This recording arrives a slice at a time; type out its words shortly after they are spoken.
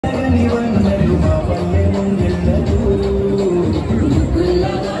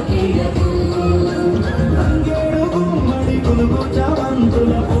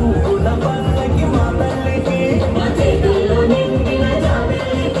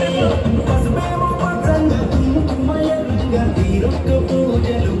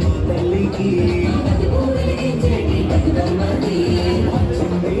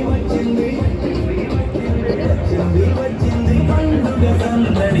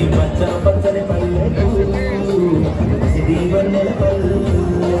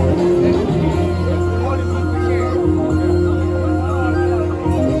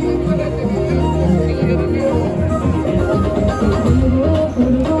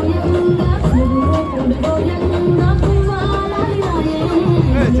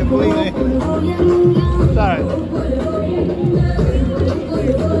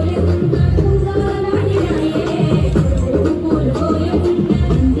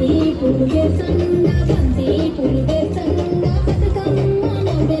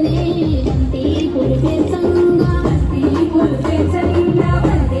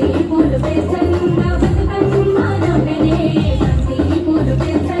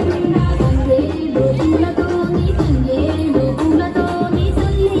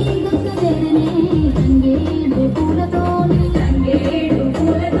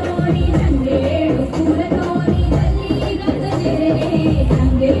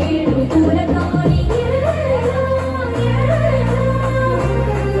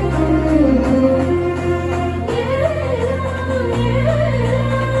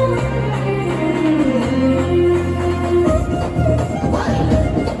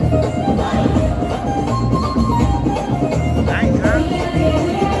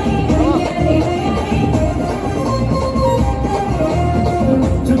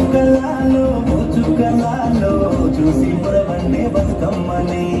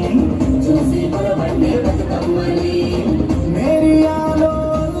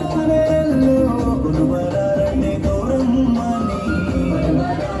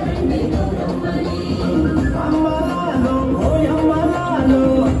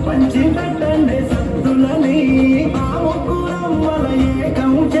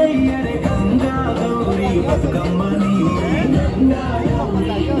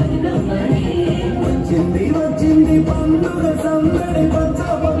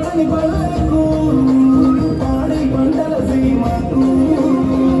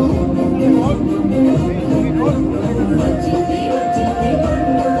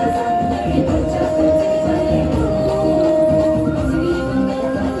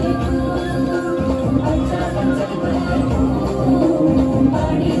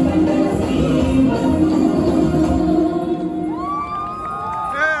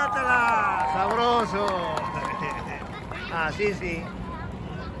Sí, sí.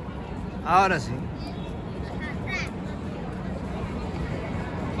 Ahora sí.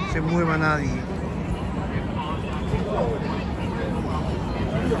 No se mueva nadie.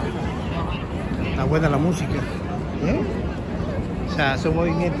 Está buena la música. O sea, esos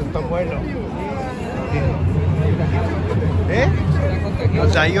movimientos están buenos.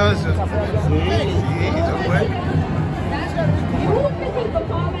 Los chayosos. Sí, son buenos.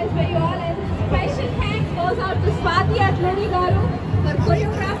 Special thanks goes out to Swati Atlani Garu for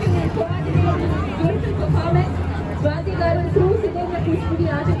choreographing and coordinating this beautiful performance. Swati Garu, through Sidendra Kuchipudi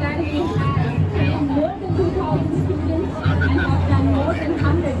Art Academy, has trained more than 2,000 students and have done more than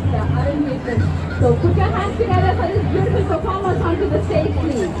 100 arrangements. So put your hands together for this beautiful performance onto the stage,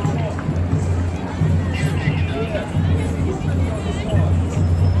 please.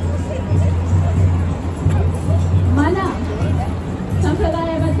 Mana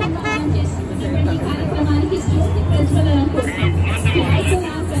సంప్రదాయబద్ధంగా మనం చేసుకుంటున్నటువంటి ఈ కార్యక్రమానికి జ్యోతి ప్రజ్వలనకు to also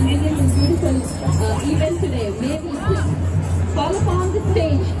now convene this beautiful event today. May we call upon the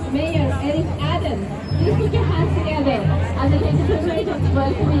stage Mayor Eric Adams. Please put your hands together as I take the privilege of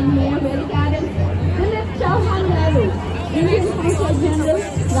welcoming Mayor Eric Adams. Dilip Chauhan Garu, Indian Consul General,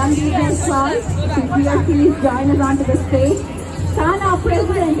 Ranveer Swal, to please join us onto the stage. Sana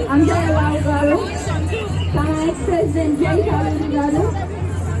President Anjay Rao Garu, Sana Ex-President Jay Chalani Garu,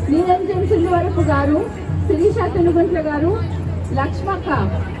 Niranjan Sundarapu Garu, Sirisha Tunuguntla Garu, Lakshmaka,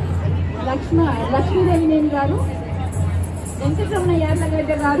 Lakshmi Devineni Garu, Venkatramana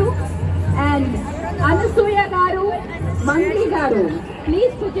Yarlagadda Garu, and Anasuya Garu, Mandri Garu.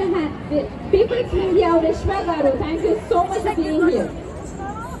 Please put your hand. People's Media Vishwa Garu, thank you so much for being here.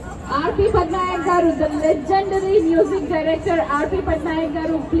 R.P. Patnaik Garu, the legendary music director R.P. Patnaik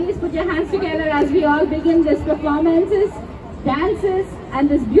Garu, please put your hands together as we all begin this performances, dances, and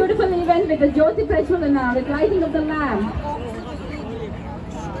this beautiful event with the Jyoti Prajwalana, with lighting of the lamp.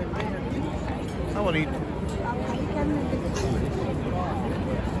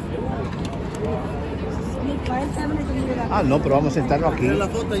 Ah, no, pero vamos a sentarnos aquí. La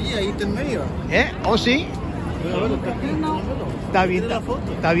foto allí, ahí está en medio. ¿Oh, sí? Está bien,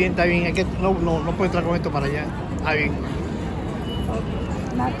 está bien, está bien. Es que no puedo entrar con esto para allá. Está bien.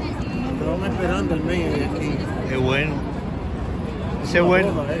 Pero vamos esperando el medio de aquí. Qué bueno. Ese es bueno.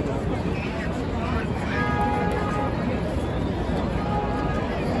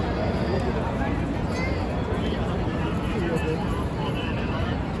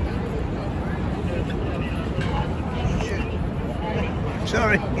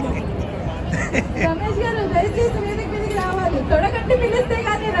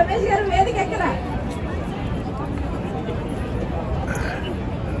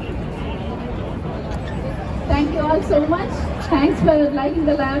 all so much. Thanks for lighting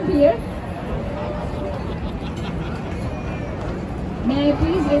the lamp here. May I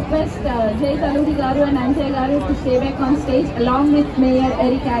please request Jay Taluri Garu and Anjay Garu to stay back on stage along with Mayor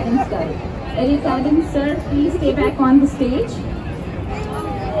Eric Adams Garu. Eric Adams, sir, please stay back on the stage.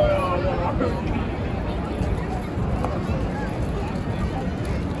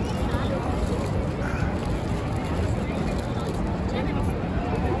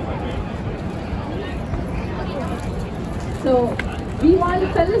 So, we want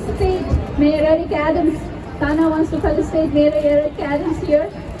to felicitate Mayor Eric Adams. Tana wants to felicitate Mayor Eric Adams here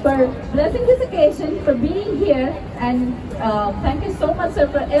for blessing this occasion, for being here, and thank you so much, sir,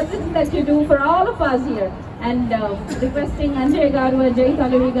 for everything that you do for all of us here. And requesting Anjay Garu and Jay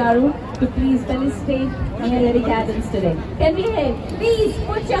Taluri Garu to please felicitate Mayor Eric Adams today. Can we please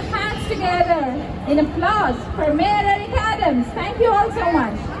put your hands together in applause for Mayor Eric Adams? Thank you all so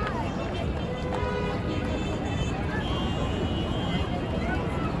much.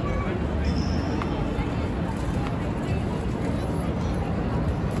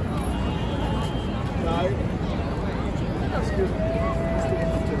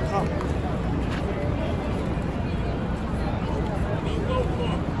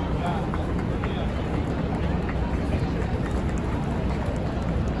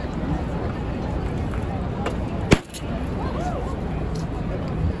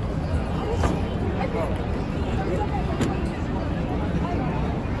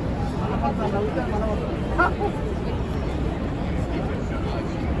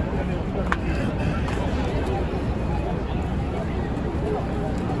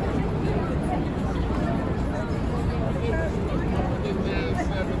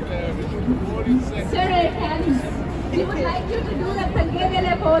 We would like you to do the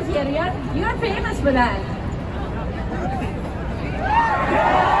Tangegele pose here. You're famous for that.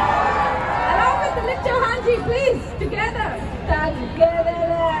 Along with the Dilip Chauhanji, please, together. Tangegele.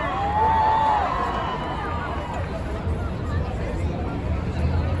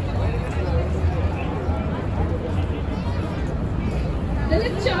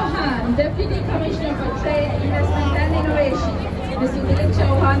 Dilip Chauhan, Deputy Commissioner for Trade, Investment and Innovation. Mr. Dilip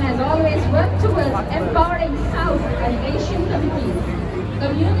Chauhan has always worked towards empowering South and Asian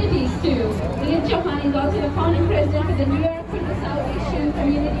communities too. Dilip Chauhan is also the founding president of the New York for the South Asian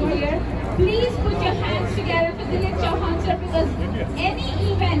community here. Please put your hands together for Dilip Chauhan, sir, because any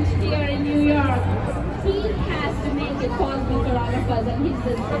event here in New York, he has to make it possible for all of us, and he's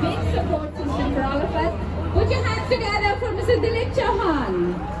a big support system for all of us. Put your hands together for Mr. Dilip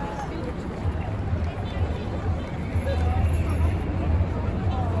Chauhan.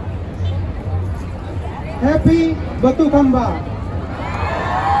 Happy Batukamba.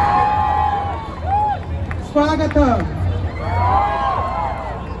 Swagatam.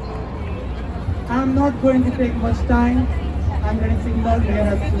 I'm not going to take much time. I'm going to signal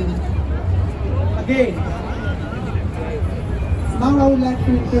here soon. Again, now I would like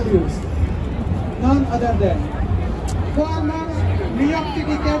to introduce none other than former New York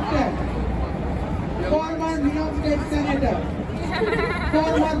City Captain, former New York State Senator,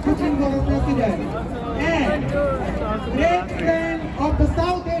 former Supreme Court President, and great friend of the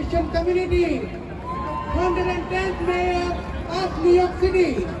South Asian community, 110th Mayor of New York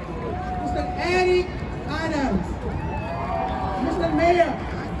City, Mr. Eric Adams. Mr. Mayor,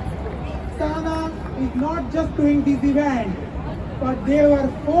 Sana is not just doing this event, but they were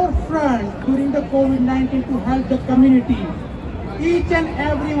forefront during the COVID-19 to help the community. Each and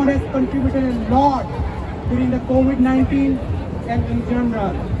everyone has contributed a lot during the COVID-19 and in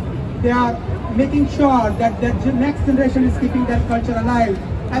general. They are making sure that the next generation is keeping that culture alive.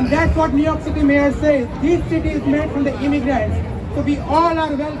 And that's what New York City Mayor says. This city is made from the immigrants. So we all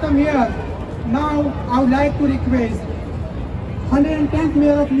are welcome here. Now I would like to request 110th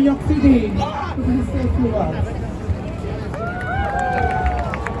Mayor of New York City to please say a few words.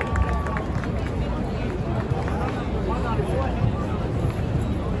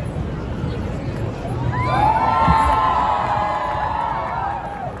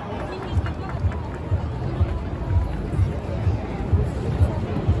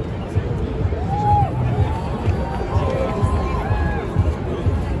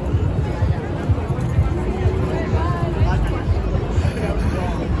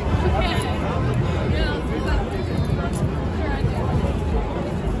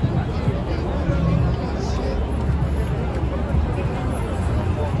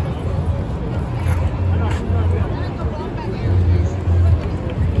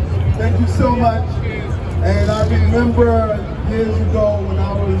 Thank you so much. And I remember years ago when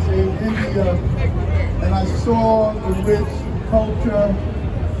I was in India and I saw the rich culture,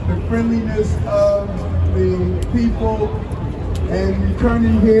 the friendliness of the people and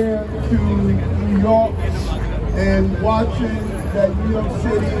returning here to New York and watching that New York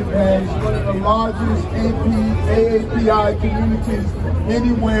City has one of the largest AAPI communities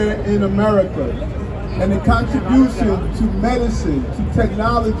anywhere in America. And the contribution to medicine, to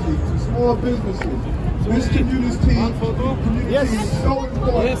technology, to small businesses. This community is so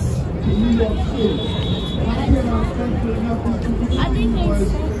important to New York City. And I cannot thank you enough. This community was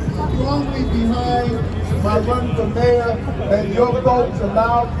strongly behind my run for mayor, and your votes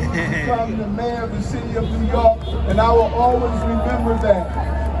allowed me to become the mayor of the city of New York, and I will always remember that.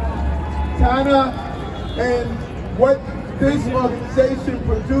 Tana and what this organization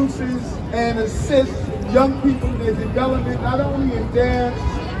produces and assists young people in their development, not only in dance,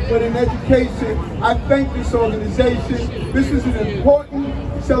 but in education. I thank this organization. This is an important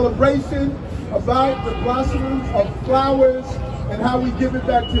celebration about the blossoming of flowers and how we give it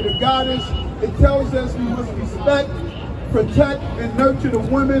back to the goddess. It tells us we must respect, protect, and nurture the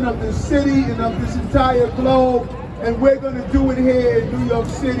women of this city and of this entire globe. And we're going to do it here in New York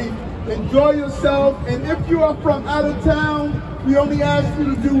City. Enjoy yourself. And if you are from out of town, we only ask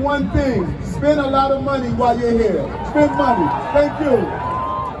you to do one thing. Spend a lot of money while you're here. Spend money. Thank you.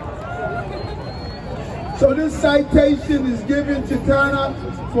 So this citation is given to Tana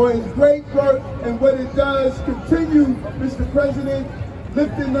for his great work and what it does. Continue, Mr. President,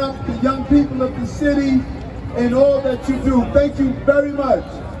 lifting up the young people of the city and all that you do. Thank you very much.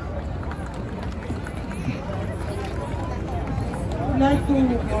 I would like to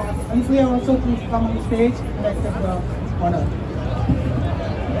Andrea also please come on stage and accept the honor.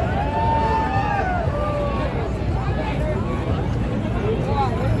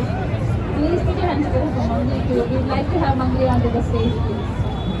 Please put your hands together for Mangli too. We'd like to have Mangli onto the stage, please.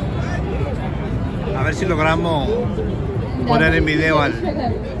 A ver si logramos poner en video al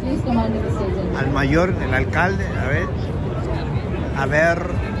mayor, el alcalde. A ver.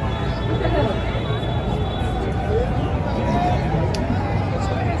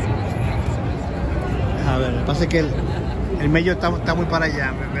 A ver, pasa que el medio está muy para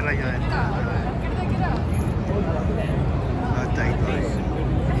allá, ver allá adentro. No, está ahí todavía.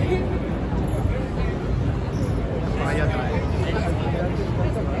 Por allá atrás.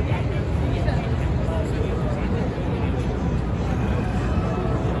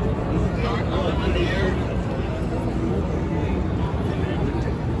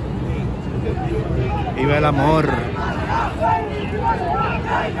 Viva el amor.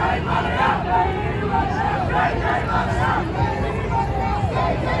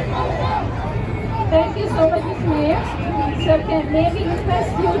 Thank you so much, Mr. Mayor. Sir, can maybe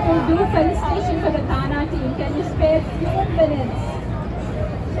request you to do felicitation for the Tana team? Can you spare a few minutes?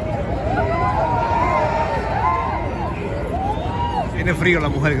 Tiene frío la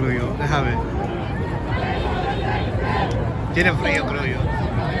mujer, creo yo. Déjame ver. Tiene frío, creo yo.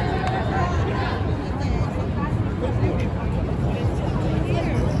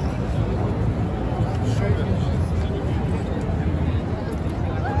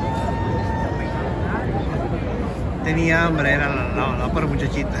 Tenía hambre, era la pobre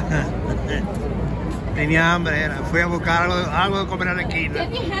muchachita. Tenía hambre, fui a buscar algo de comer a la esquina.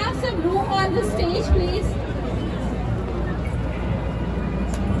 Can we have some room on the stage, please?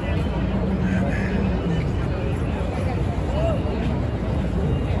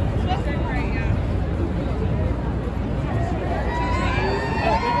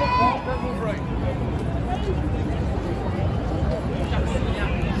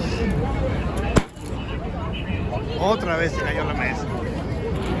 Otra vez se cayó la mesa.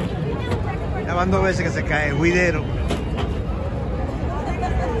 Ya van 2 veces que se cae el juidero.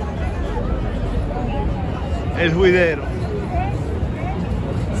 El juidero.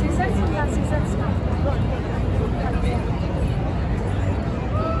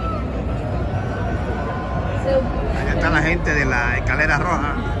 Allá está la gente de la escalera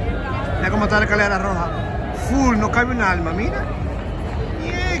roja. Mira cómo está la escalera roja. Full, no cabe un alma, mira. Y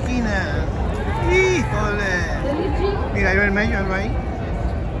esquina. ¡Híjole! Mira, yo el medio, el ahí.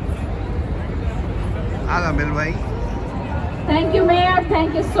 Adam, el ahí. Thank you, Mayor.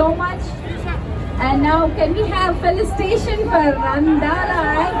 Thank you so much. And now, can we have felicitation for Randala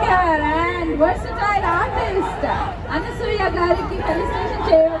anchor and versatile artist Anasuya Gariki felicitation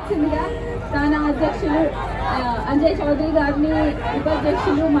cheyalsindiga Tana Adhyakshulu Anjay Chaudhary garni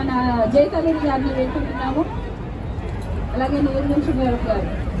Upadhyakshulu mana Jayatallini garni veluntunnamu. Alage Nirmanchu garu.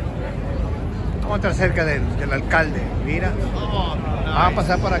 Vamos a estar cerca del alcalde, mira. Vamos a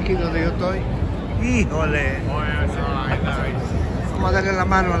pasar por aquí donde yo estoy. ¡Híjole! Vamos a darle la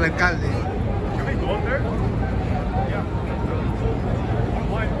mano al alcalde.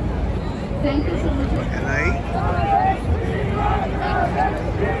 Thank you so much. LA.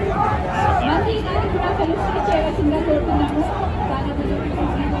 Mandi garu kuda felicity cheyavalsinదిగా కోరుతున్నాము.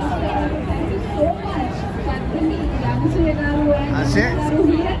 Thank you so much. Kadri Yamasuya garu and garu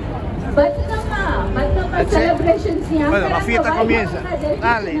here. Batumma celebrations ni Bueno, la fiesta comienza.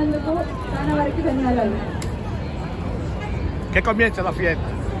 Dale. Sana variki ధన్యవాదాలు. Que comience la fiesta.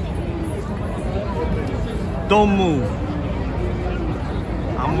 Don't move.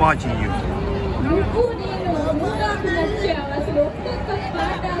 I'm watching you. నువ్వు నేను ముందుకు నడిచావు అసలు ఒక్కొక్క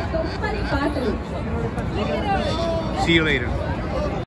పాట గొప్పని పాటలు. See you later.